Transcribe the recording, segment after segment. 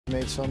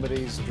Made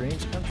somebody's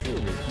dreams come true.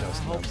 I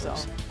hope so.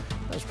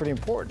 That's pretty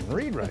important.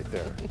 Read right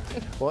there.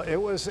 Well, it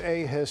was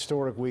a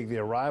historic week. The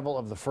arrival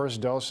of the first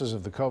doses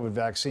of the COVID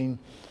vaccine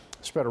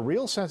spread a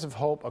real sense of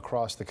hope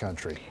across the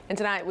country. And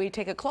tonight we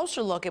take a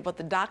closer look at what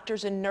the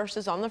doctors and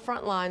nurses on the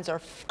front lines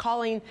are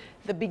calling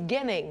the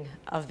beginning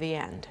of the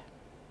end.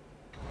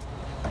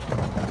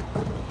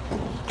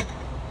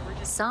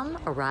 Some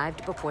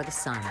arrived before the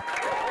sun.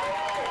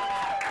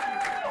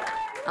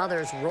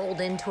 Others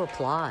rolled into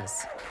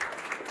applause.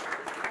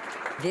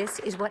 This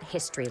is what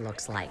history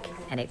looks like,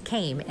 and it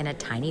came in a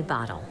tiny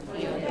bottle.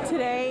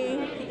 Today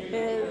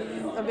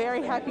is a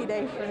very happy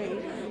day for me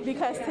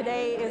because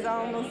today is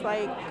almost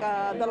like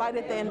the light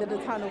at the end of the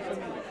tunnel for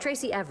me.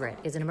 Tracy Everett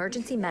is an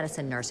emergency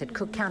medicine nurse at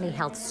Cook County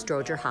Health's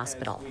Stroger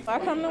Hospital. I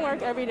come to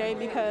work every day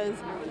because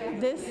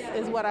this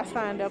is what I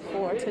signed up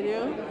for to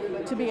do,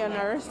 to be a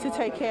nurse, to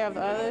take care of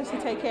others,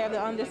 to take care of the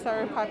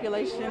underserved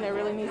population that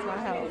really needs my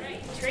help.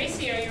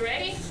 Tracy, are you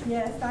ready?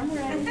 Yes, I'm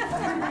ready.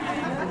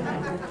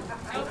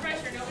 No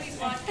pressure, nobody's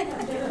watching.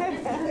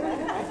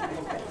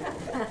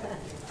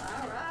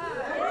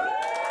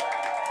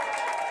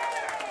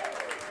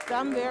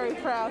 I'm very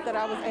proud that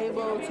I was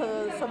able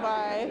to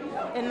survive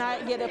and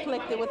not get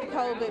afflicted with the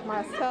COVID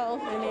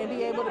myself and then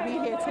be able to be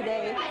here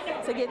today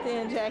to get the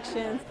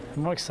injections.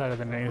 I'm more excited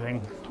than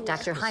anything.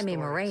 Dr. Jaime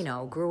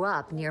Moreno grew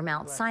up near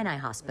Mount Sinai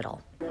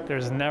Hospital.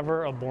 There's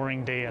never a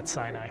boring day at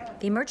Sinai.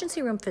 The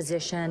emergency room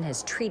physician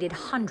has treated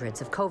hundreds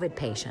of COVID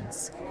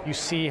patients. You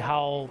see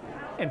how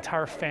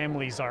entire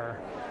families are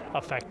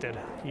affected.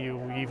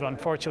 You've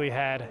unfortunately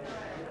had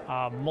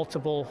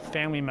multiple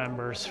family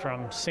members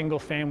from single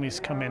families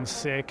come in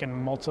sick and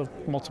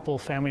multiple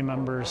family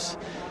members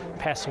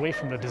pass away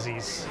from the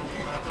disease.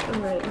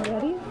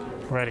 Ready?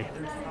 Ready.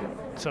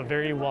 It's a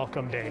very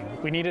welcome day.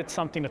 We needed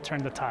something to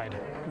turn the tide.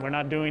 We're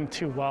not doing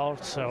too well,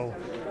 so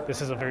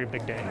this is a very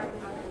big day.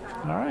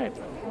 All right,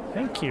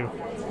 thank you.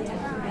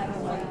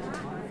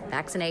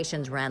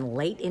 Vaccinations ran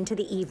late into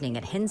the evening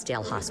at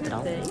Hinsdale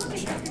Hospital.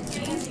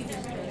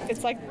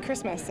 It's like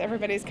Christmas.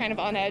 Everybody's kind of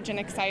on edge and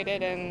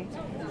excited and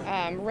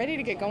ready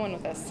to get going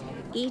with this.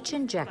 Each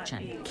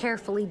injection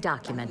carefully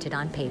documented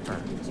on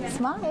paper.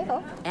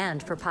 Smile.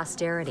 And for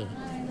posterity.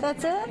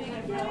 That's it?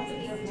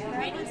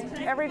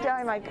 Every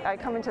time I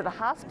come into the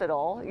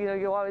hospital,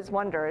 you always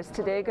wonder, is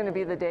today going to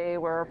be the day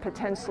where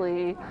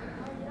potentially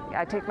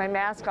I take my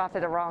mask off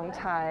at the wrong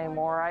time,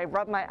 or I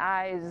rub my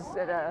eyes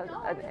at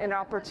an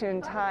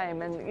inopportune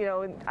time,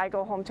 and I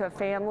go home to a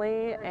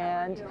family,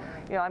 and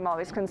I'm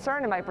always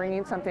concerned, am I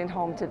bringing something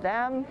home to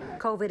them?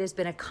 COVID has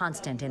been a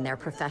constant in their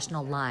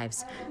professional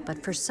lives,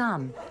 but for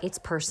some, it's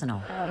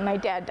personal. My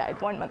dad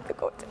died 1 month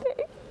ago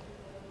today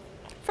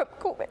from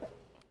COVID.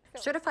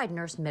 Certified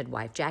nurse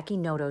midwife Jackie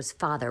Noto's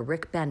father,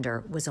 Rick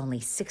Bender, was only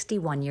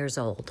 61 years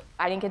old.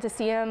 I didn't get to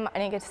see him, I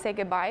didn't get to say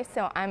goodbye,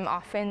 so I'm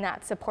often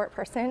that support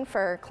person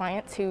for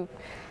clients who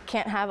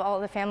can't have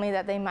all the family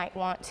that they might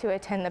want to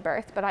attend the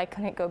birth, but I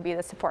couldn't go be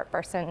the support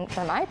person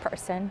for my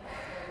person.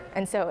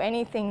 And so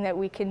anything that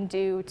we can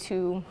do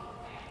to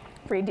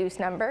reduce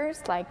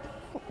numbers,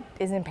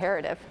 is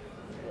imperative.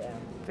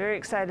 Very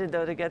excited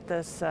though to get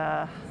this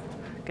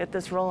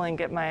rolling,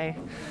 get my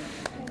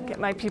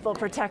people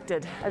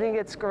protected. I think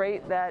it's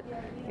great that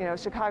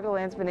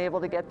Chicagoland's been able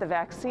to get the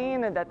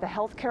vaccine and that the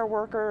healthcare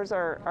workers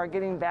are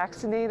getting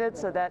vaccinated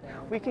so that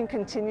we can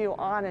continue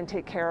on and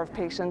take care of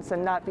patients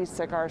and not be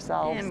sick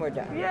ourselves. And we're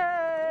done.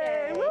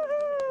 Yay!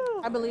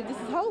 Woohoo! I believe this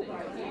is hope.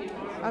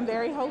 I'm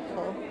very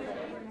hopeful.